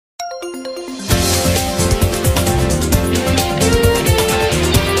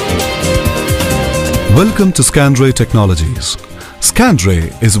Welcome to Skanray Technologies.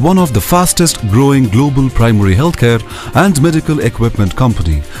 Skanray is one of the fastest growing global primary healthcare and medical equipment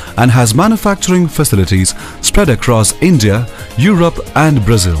company and has manufacturing facilities spread across India, Europe and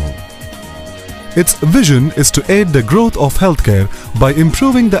Brazil. Its vision is to aid the growth of healthcare by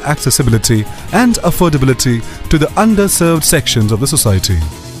improving the accessibility and affordability to the underserved sections of the society.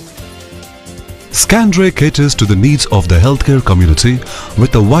 Skanray caters to the needs of the healthcare community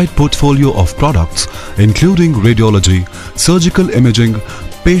with a wide portfolio of products including radiology, surgical imaging,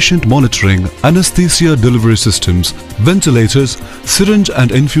 patient monitoring, anesthesia delivery systems, ventilators, syringe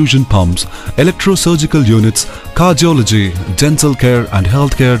and infusion pumps, electrosurgical units, cardiology, dental care and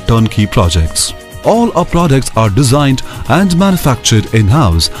healthcare turnkey projects. All our products are designed and manufactured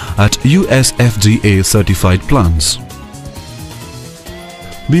in-house at US FDA certified plants.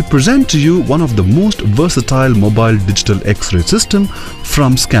 We present to you one of the most versatile mobile digital X-ray system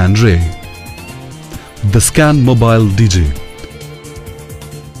from Skanray, the Scan Mobile DJ.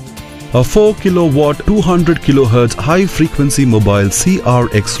 A 4 kW 200 kHz high frequency mobile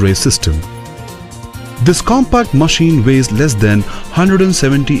CR X-ray system. This compact machine weighs less than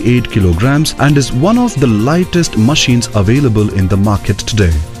 178 kilograms and is one of the lightest machines available in the market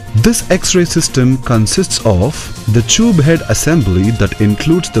today. This X-ray system consists of the tube head assembly that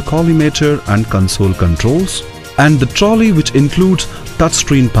includes the collimator and console controls, and the trolley which includes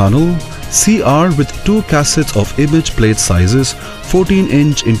touchscreen panel, CR with two cassettes of image plate sizes 14"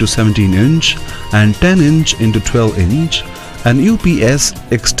 into 17" and 10" into 12", an UPS,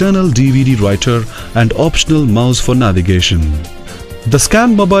 external DVD writer and optional mouse for navigation. The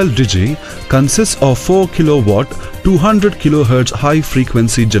Scan Mobile Digi consists of 4 kW 200 kHz high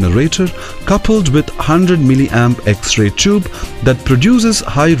frequency generator coupled with 100 mA X-ray tube that produces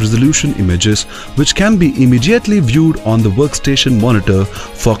high resolution images which can be immediately viewed on the workstation monitor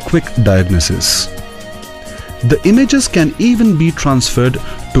for quick diagnosis. The images can even be transferred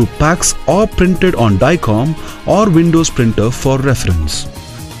to PACS or printed on DICOM or Windows printer for reference.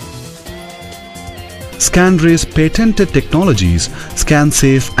 Skanray's patented technologies,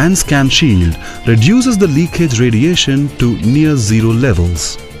 ScanSafe and ScanShield, reduces the leakage radiation to near zero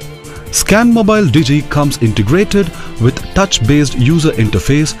levels. Scan Mobile Digi comes integrated with touch-based user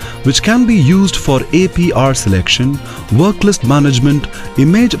interface which can be used for APR selection, work list management,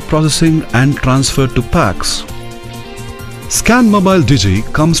 image processing and transfer to PACS. Scan Mobile Digi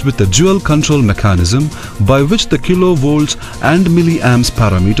comes with a dual control mechanism by which the kilovolts and milliamps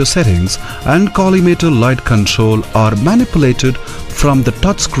parameter settings and collimator light control are manipulated from the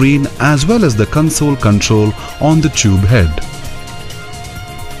touch screen as well as the console control on the tube head.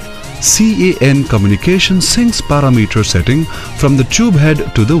 CAN communication syncs parameter setting from the tube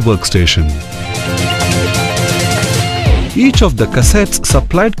head to the workstation. Each of the cassettes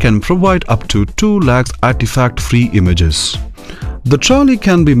supplied can provide up to 2 lakhs artifact-free images. The trolley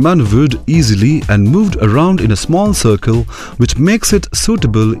can be maneuvered easily and moved around in a small circle which makes it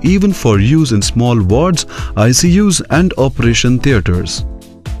suitable even for use in small wards, ICUs and operation theatres.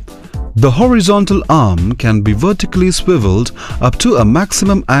 The horizontal arm can be vertically swiveled up to a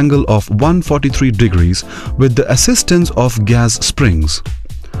maximum angle of 143 degrees with the assistance of gas springs.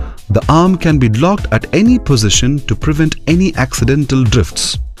 The arm can be locked at any position to prevent any accidental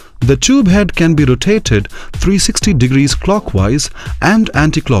drifts. The tube head can be rotated 360 degrees clockwise and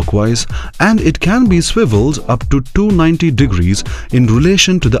anti-clockwise, and it can be swiveled up to 290 degrees in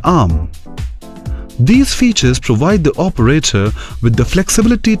relation to the arm. These features provide the operator with the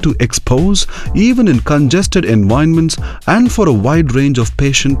flexibility to expose even in congested environments and for a wide range of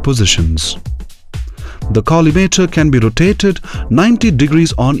patient positions. The collimator can be rotated 90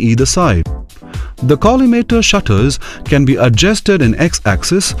 degrees on either side. The collimator shutters can be adjusted in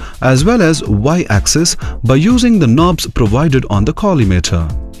X-axis as well as Y-axis by using the knobs provided on the collimator.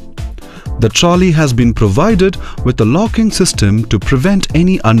 The trolley has been provided with a locking system to prevent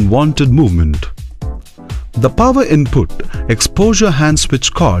any unwanted movement. The power input, exposure hand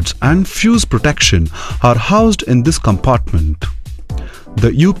switch cards and fuse protection are housed in this compartment.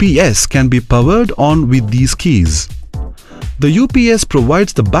 The UPS can be powered on with these keys. The UPS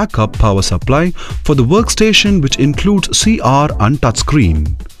provides the backup power supply for the workstation which includes CR and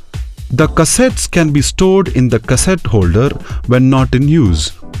touchscreen. The cassettes can be stored in the cassette holder when not in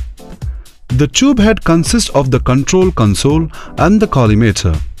use. The tube head consists of the control console and the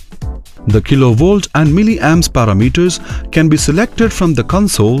collimator. The kilovolt and milliamps parameters can be selected from the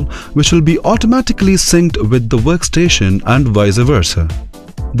console which will be automatically synced with the workstation and vice versa.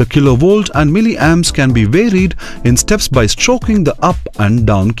 The kilovolt and milliamps can be varied in steps by stroking the up and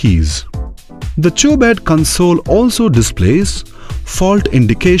down keys. The tube head console also displays fault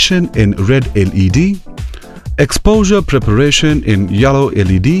indication in red LED, exposure preparation in yellow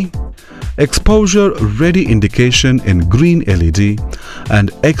LED, exposure ready indication in green LED,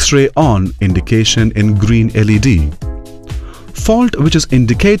 and X-ray on indication in green LED. Fault which is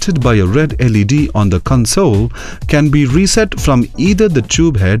indicated by a red LED on the console can be reset from either the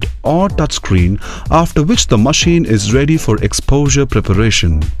tube head or touchscreen, after which the machine is ready for exposure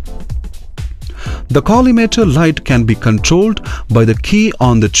preparation. The collimator light can be controlled by the key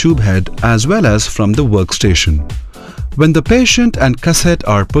on the tube head as well as from the workstation. When the patient and cassette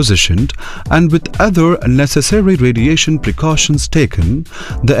are positioned and with other necessary radiation precautions taken,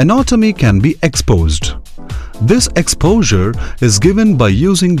 the anatomy can be exposed. This exposure is given by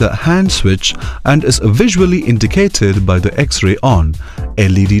using the hand switch and is visually indicated by the X-ray on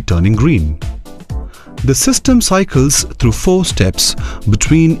LED turning green. The system cycles through 4 steps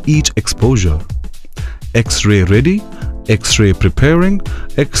between each exposure: X-ray ready, X-ray preparing,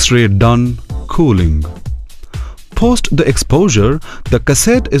 X-ray done, cooling. Post the exposure, the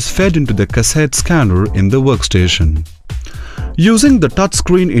cassette is fed into the cassette scanner in the workstation. Using the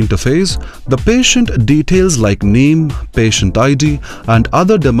touchscreen interface, the patient details like name, patient ID, and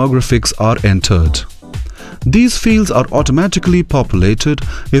other demographics are entered. These fields are automatically populated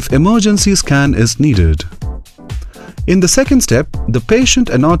if emergency scan is needed. In the second step, the patient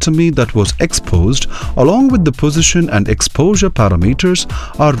anatomy that was exposed along with the position and exposure parameters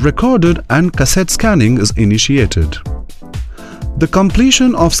are recorded and cassette scanning is initiated. The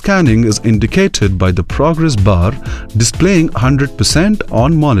completion of scanning is indicated by the progress bar displaying 100%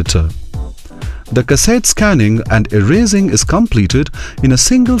 on monitor. The cassette scanning and erasing is completed in a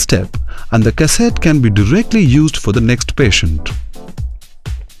single step, and the cassette can be directly used for the next patient.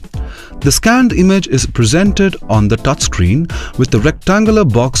 The scanned image is presented on the touchscreen with the rectangular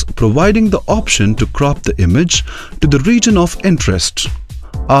box providing the option to crop the image to the region of interest,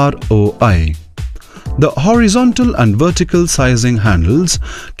 ROI. The horizontal and vertical sizing handles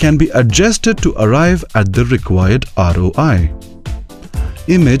can be adjusted to arrive at the required ROI.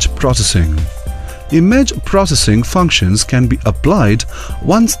 Image processing. Image processing functions can be applied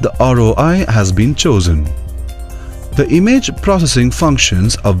once the ROI has been chosen. The image processing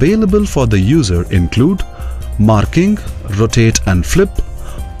functions available for the user include marking, rotate and flip,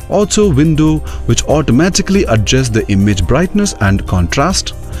 auto window which automatically adjusts the image brightness and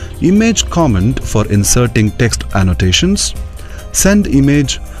contrast, image comment for inserting text annotations, send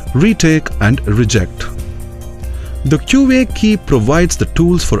image, retake and reject. The QA key provides the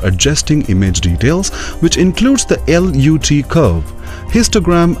tools for adjusting image details, which includes the LUT curve,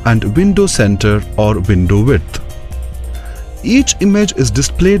 histogram and window center or window width. Each image is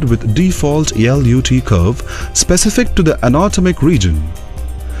displayed with default LUT curve specific to the anatomic region.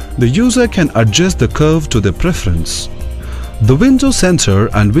 The user can adjust the curve to their preference. The window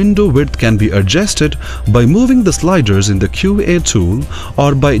center and window width can be adjusted by moving the sliders in the QA tool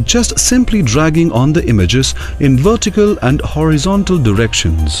or by just simply dragging on the images in vertical and horizontal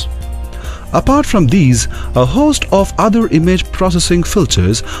directions. Apart from these, a host of other image processing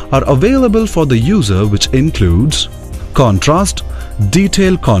filters are available for the user, which includes contrast,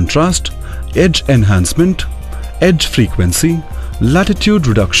 detail contrast, edge enhancement, edge frequency, latitude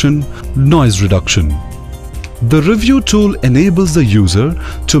reduction, noise reduction. The review tool enables the user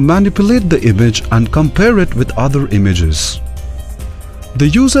to manipulate the image and compare it with other images. The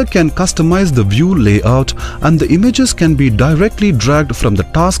user can customize the view layout and the images can be directly dragged from the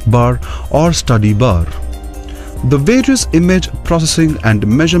taskbar or study bar. The various image processing and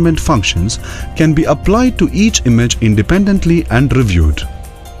measurement functions can be applied to each image independently and reviewed.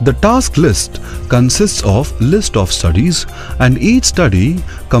 The task list consists of list of studies, and each study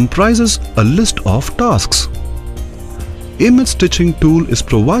comprises a list of tasks. Image stitching tool is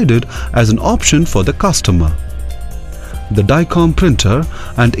provided as an option for the customer. The DICOM printer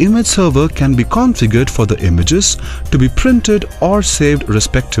and image server can be configured for the images to be printed or saved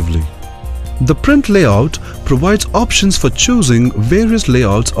respectively. The print layout provides options for choosing various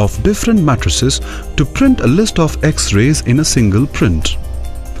layouts of different matrices to print a list of X-rays in a single print.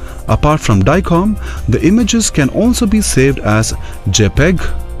 Apart from DICOM, the images can also be saved as JPEG,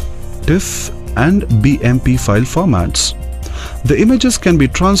 TIFF and BMP file formats. The images can be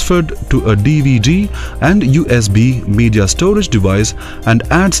transferred to a DVD and USB media storage device and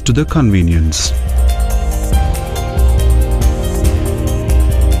adds to the convenience.